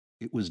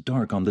It was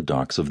dark on the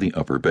docks of the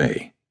upper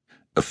bay.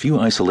 A few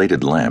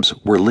isolated lamps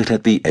were lit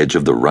at the edge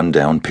of the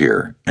run-down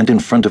pier and in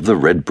front of the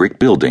red brick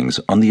buildings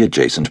on the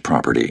adjacent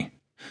property.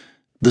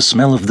 The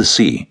smell of the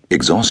sea,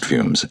 exhaust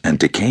fumes, and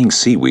decaying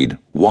seaweed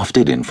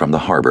wafted in from the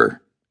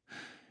harbor.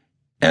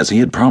 As he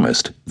had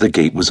promised, the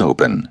gate was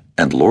open,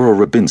 and Laura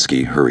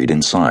Rabinski hurried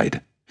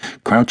inside,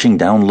 crouching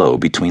down low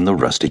between the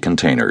rusty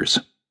containers.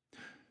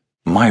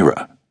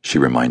 Myra, she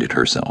reminded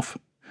herself.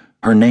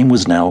 Her name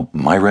was now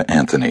Myra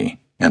Anthony,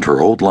 and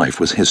her old life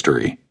was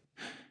history.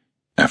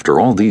 After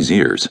all these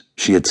years,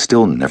 she had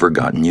still never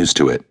gotten used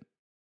to it.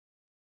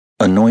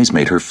 A noise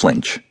made her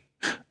flinch.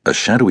 A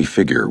shadowy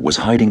figure was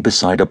hiding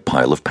beside a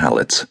pile of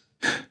pallets.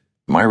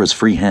 Myra's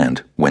free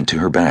hand went to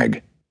her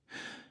bag.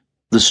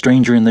 The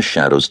stranger in the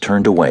shadows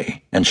turned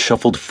away and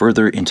shuffled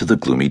further into the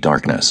gloomy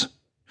darkness.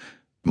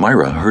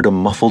 Myra heard a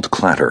muffled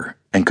clatter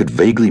and could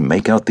vaguely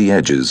make out the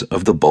edges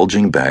of the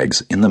bulging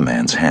bags in the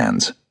man's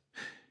hands.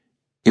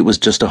 It was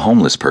just a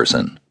homeless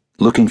person,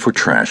 looking for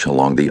trash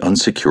along the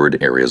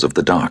unsecured areas of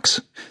the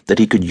docks that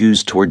he could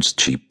use towards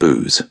cheap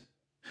booze.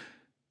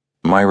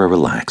 Myra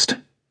relaxed,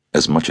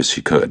 as much as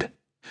she could.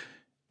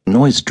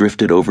 Noise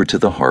drifted over to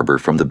the harbor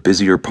from the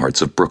busier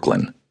parts of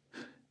Brooklyn.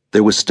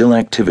 There was still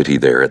activity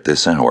there at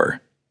this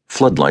hour.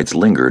 Floodlights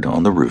lingered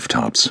on the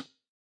rooftops.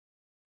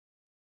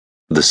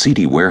 The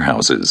seedy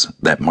warehouses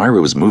that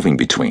Myra was moving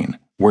between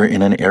were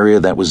in an area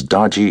that was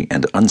dodgy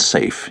and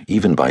unsafe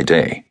even by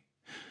day.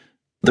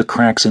 The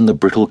cracks in the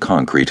brittle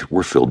concrete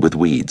were filled with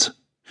weeds.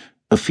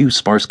 A few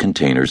sparse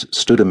containers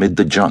stood amid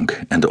the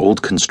junk and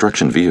old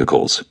construction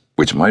vehicles,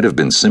 which might have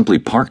been simply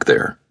parked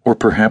there, or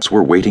perhaps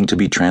were waiting to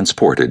be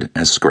transported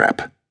as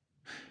scrap.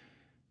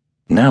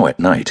 Now at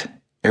night,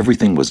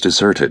 everything was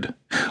deserted,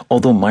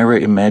 although Myra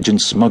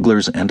imagined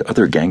smugglers and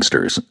other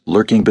gangsters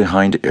lurking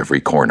behind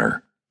every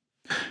corner.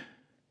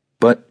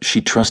 But she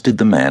trusted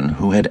the man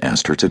who had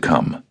asked her to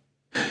come.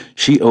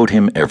 She owed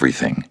him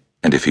everything,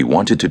 and if he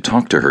wanted to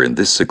talk to her in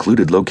this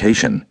secluded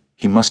location,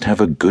 he must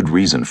have a good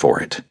reason for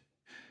it.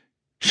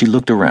 She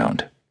looked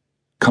around.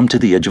 "Come to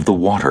the edge of the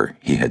water,"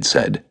 he had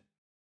said.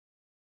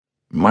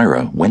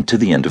 Myra went to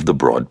the end of the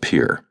broad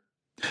pier.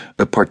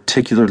 A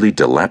particularly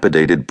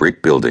dilapidated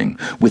brick building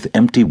with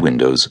empty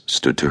windows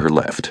stood to her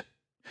left.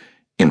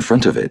 In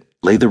front of it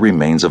lay the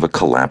remains of a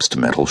collapsed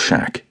metal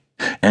shack,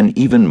 an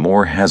even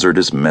more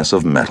hazardous mess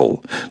of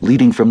metal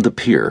leading from the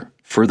pier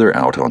further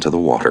out onto the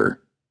water.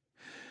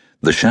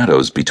 The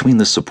shadows between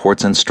the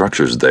supports and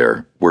structures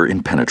there were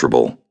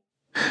impenetrable.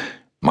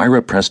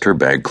 Myra pressed her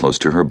bag close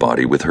to her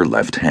body with her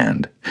left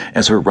hand,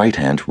 as her right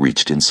hand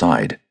reached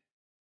inside.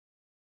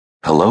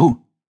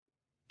 "Hello?"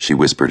 she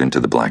whispered into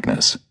the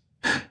blackness.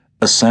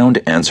 A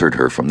sound answered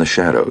her from the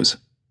shadows.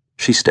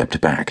 She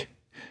stepped back.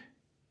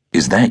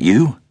 "Is that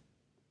you?"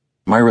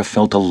 Myra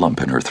felt a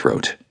lump in her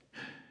throat.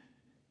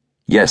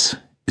 "Yes,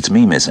 it's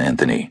me, Miss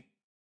Anthony."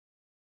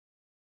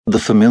 The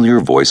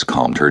familiar voice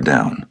calmed her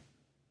down.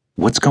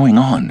 "What's going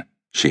on?"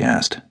 she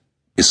asked.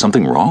 "Is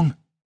something wrong?"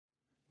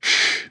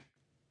 "Shh,"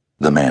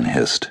 the man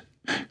hissed.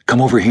 "Come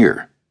over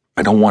here.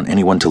 I don't want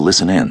anyone to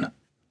listen in."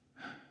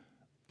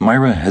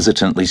 Myra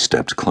hesitantly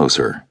stepped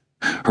closer.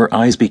 Her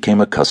eyes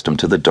became accustomed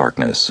to the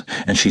darkness,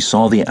 and she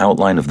saw the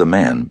outline of the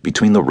man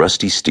between the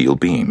rusty steel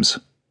beams.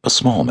 A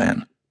small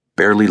man,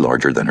 barely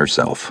larger than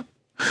herself.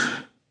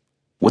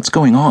 "What's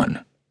going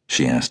on?"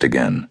 she asked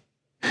again.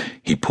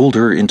 He pulled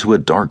her into a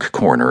dark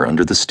corner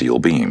under the steel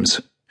beams.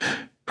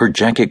 Her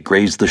jacket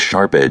grazed the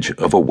sharp edge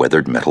of a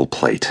weathered metal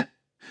plate.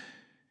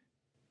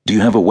 "Do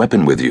you have a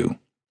weapon with you?"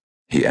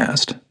 he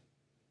asked.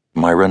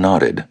 Myra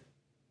nodded.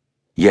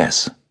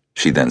 "Yes,"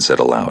 she then said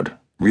aloud,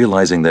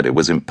 realizing that it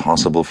was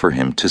impossible for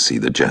him to see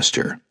the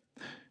gesture.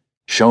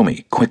 "Show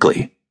me,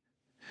 quickly."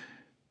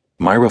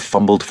 Myra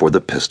fumbled for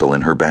the pistol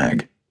in her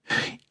bag.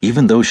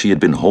 Even though she had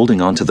been holding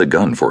on to the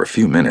gun for a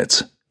few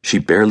minutes, she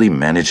barely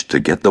managed to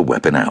get the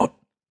weapon out.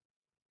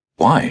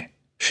 "Why?"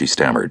 she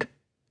stammered.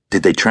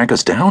 "Did they track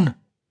us down?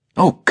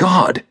 Oh,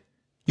 God!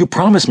 You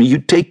promised me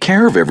you'd take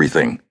care of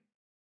everything."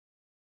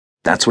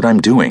 "That's what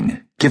I'm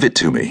doing. Give it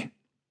to me."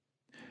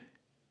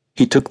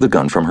 He took the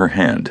gun from her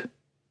hand.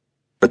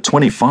 "A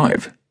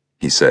 .25,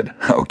 he said.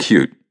 "How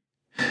cute."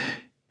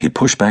 He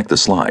pushed back the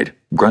slide,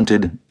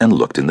 grunted, and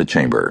looked in the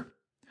chamber.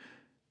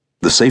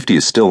 "The safety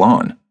is still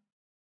on."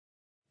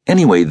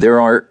 "Anyway,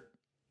 there are—"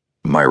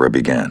 Myra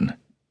began.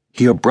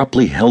 He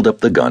abruptly held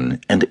up the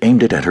gun and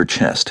aimed it at her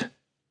chest.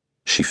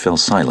 She fell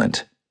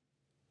silent.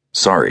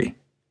 "Sorry,"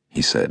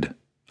 he said.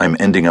 "I'm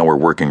ending our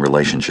working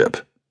relationship."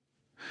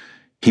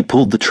 He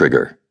pulled the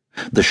trigger.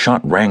 The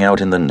shot rang out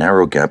in the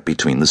narrow gap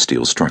between the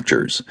steel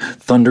structures,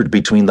 thundered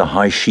between the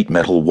high sheet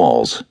metal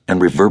walls,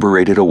 and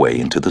reverberated away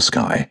into the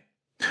sky.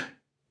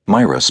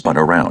 Myra spun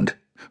around.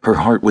 Her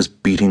heart was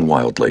beating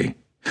wildly.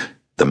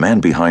 The man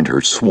behind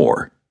her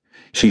swore.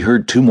 She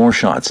heard two more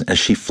shots as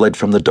she fled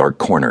from the dark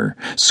corner,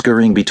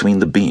 scurrying between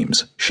the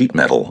beams, sheet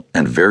metal,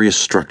 and various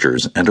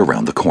structures and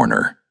around the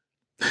corner.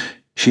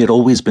 She had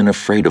always been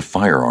afraid of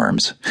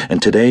firearms,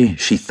 and today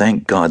she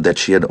thanked God that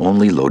she had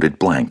only loaded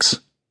blanks.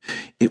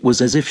 It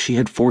was as if she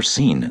had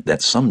foreseen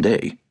that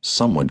someday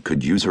someone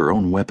could use her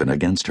own weapon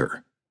against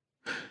her.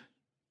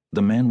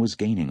 The man was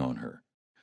gaining on her.